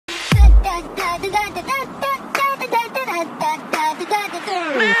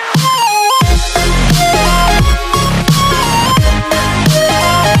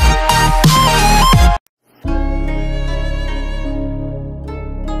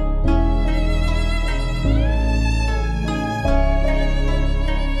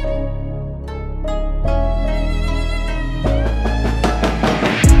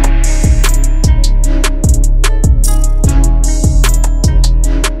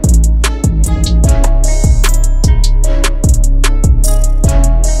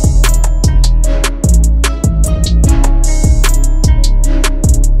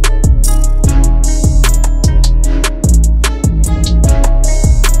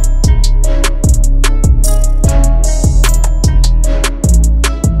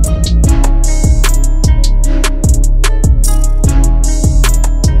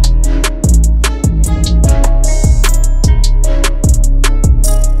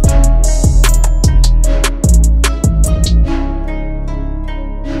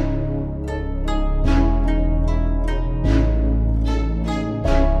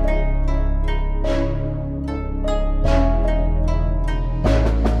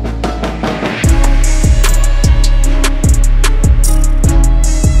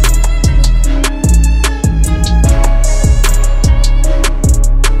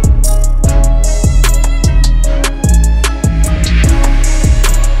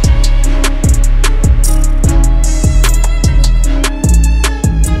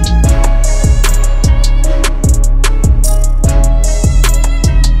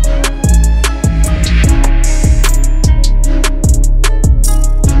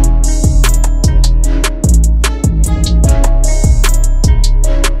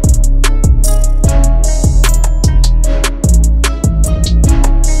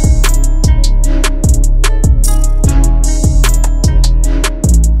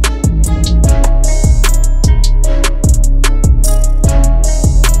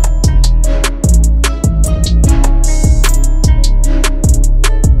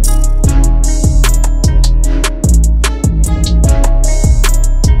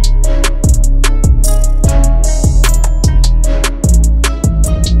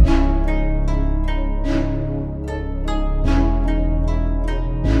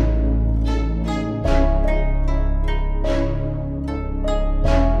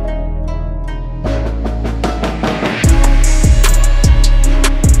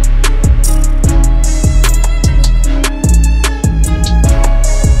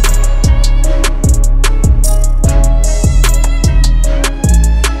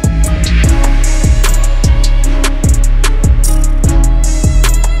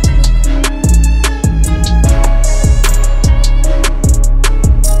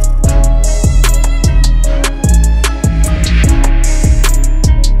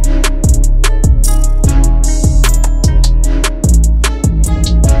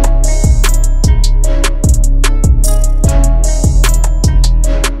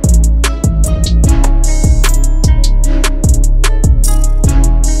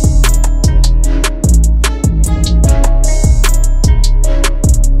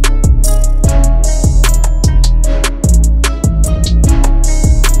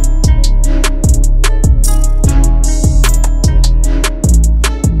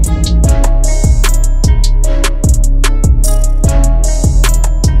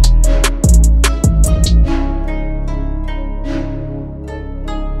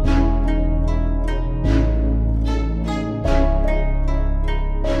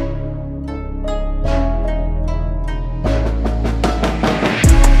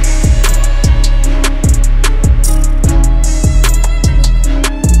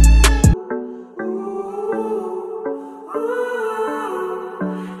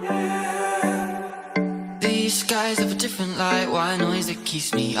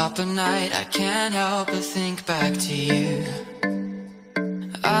keeps me up at night. I can't help but think back to you.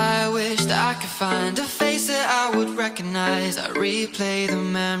 I wish that I could find a face that I would recognize. I replay the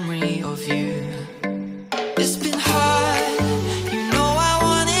memory of you. It's been hard, you know I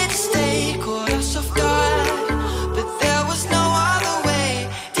wanted to stay, caught us off guard, but there was no other way.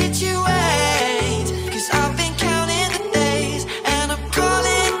 Did you wait? 'Cause I've been counting the days, and I'm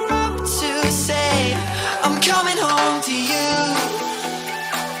calling up to say I'm coming home to you.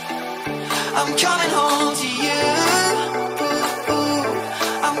 I'm coming home to you.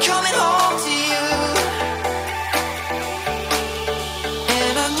 I'm coming home to you.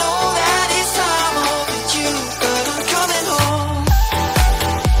 And I know that it's time overdue, but I'm coming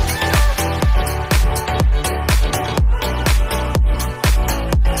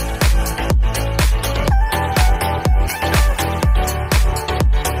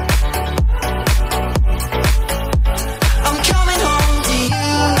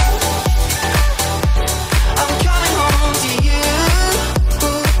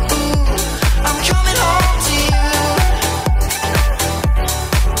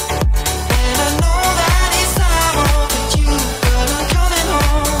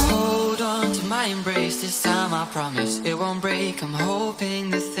promise it won't break. I'm hoping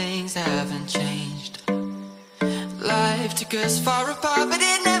that things haven't changed. Life took us far apart, but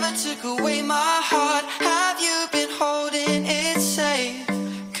it never took away my heart. Have you been holding it safe?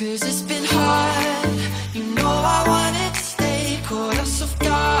 'Cause it's been hard. You know I wanted to stay, caught us off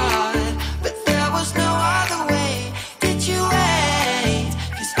guard, but there was no other way. Did you wait?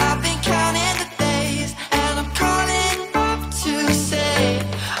 'Cause I've been counting the days, and I'm calling up to say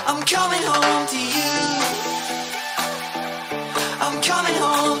I'm coming home to you. I'm coming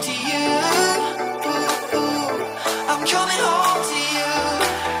home to you. I'm coming home to you.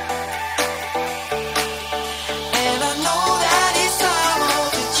 And I know that it's time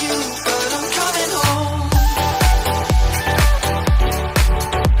overdue, but I'm coming home.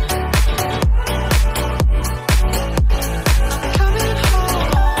 I'm coming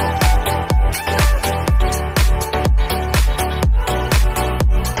home.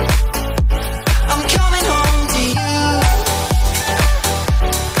 I'm coming home to you.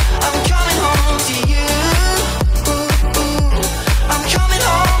 I'm coming home to you. I'm coming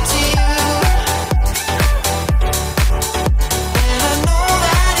home to you. And I know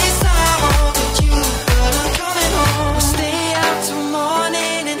that it's time overdue, but I'm coming home. We'll stay out till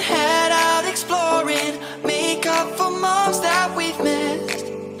morning and head out exploring, make up for moms that we've missed.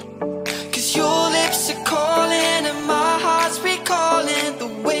 'Cause your lips are calling and my heart's recalling the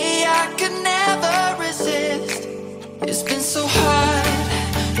way I could never resist. It's been so hard.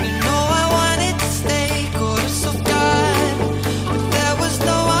 You know I wanted to stay, caught us off guard, but there was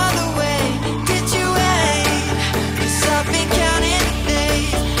no other way. Did you wait? 'Cause I've been counting the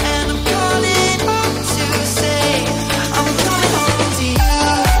days, and I'm calling up to say I'm coming home to you.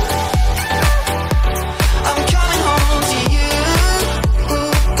 I'm coming home to you.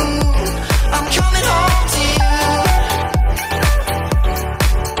 I'm coming home to you.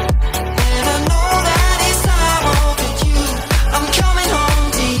 And I know that it's time overdue. I'm coming home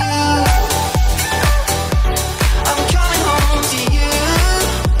to you. I'm coming home to you.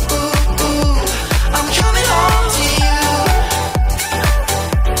 I'm coming home to you.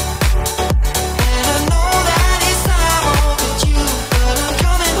 And I know that it's time overdue, but I'm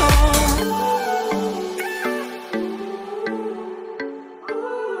coming home.